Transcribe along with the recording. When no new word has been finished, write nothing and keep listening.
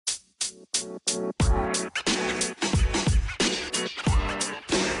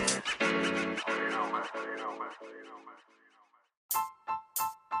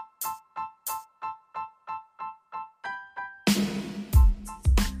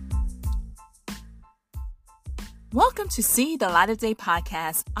Welcome to See the Light of Day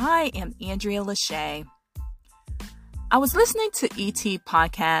podcast. I am Andrea Lachey. I was listening to E.T.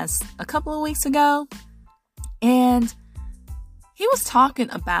 podcast a couple of weeks ago, and he was talking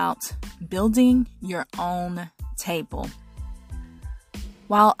about building your own table.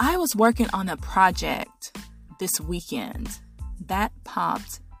 While I was working on a project this weekend, that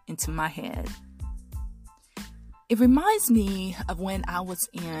popped into my head. It reminds me of when I was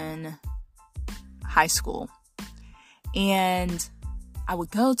in high school. And I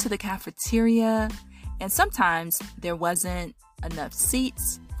would go to the cafeteria, and sometimes there wasn't enough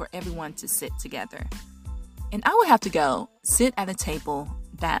seats for everyone to sit together. And I would have to go sit at a table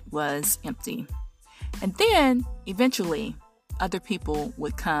that was empty. And then eventually other people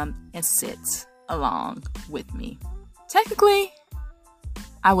would come and sit along with me. Technically,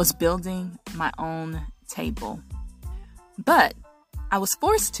 I was building my own table, but I was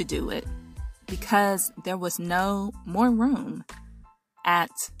forced to do it because there was no more room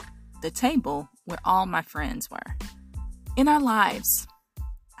at the table where all my friends were. In our lives,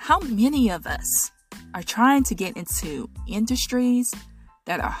 how many of us are trying to get into industries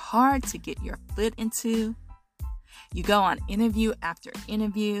that are hard to get your foot into? You go on interview after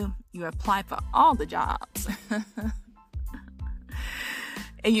interview, you apply for all the jobs.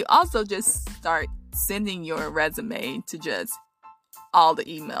 And you also just start sending your resume to just all the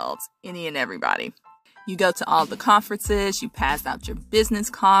emails, any and everybody. You go to all the conferences, you pass out your business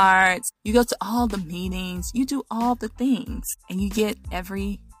cards, you go to all the meetings, you do all the things, and you get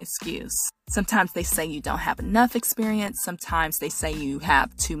every excuse. Sometimes they say you don't have enough experience. Sometimes they say you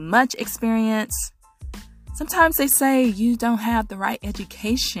have too much experience. Sometimes they say you don't have the right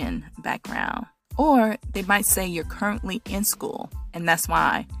education background. Or they might say you're currently in school, and that's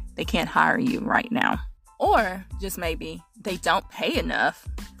why they can't hire you right now. Or just maybe they don't pay enough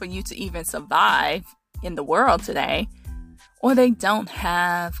for you to even survive in the world today. Or they don't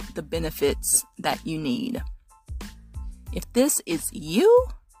have the benefits that you need. If this is you,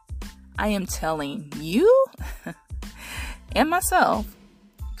 I am telling you and myself,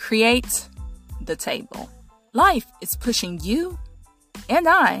 create the table. Life is pushing you and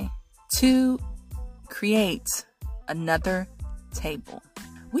I to create another table.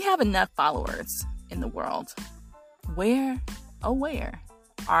 We have enough followers in the world. Where, oh where,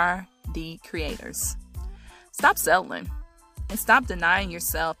 are the creators? Stop settling and stop denying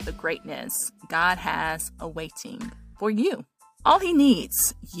yourself the greatness God has awaiting for you. All He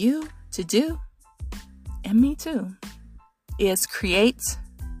needs you to do, and me too, is create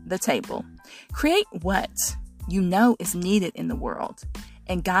the table. Create what you know is needed in the world,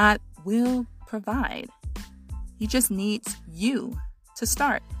 and God will provide. He just needs you to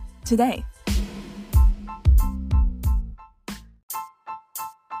start today.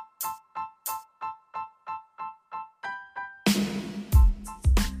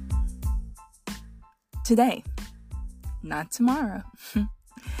 Today, not tomorrow.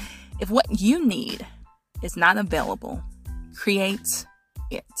 If what you need is not available, create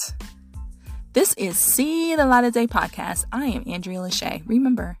it. This is See the Light of Day podcast. I am Andrea Lachey.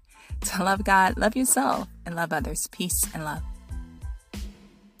 Remember to love God, love yourself, and love others. Peace and love.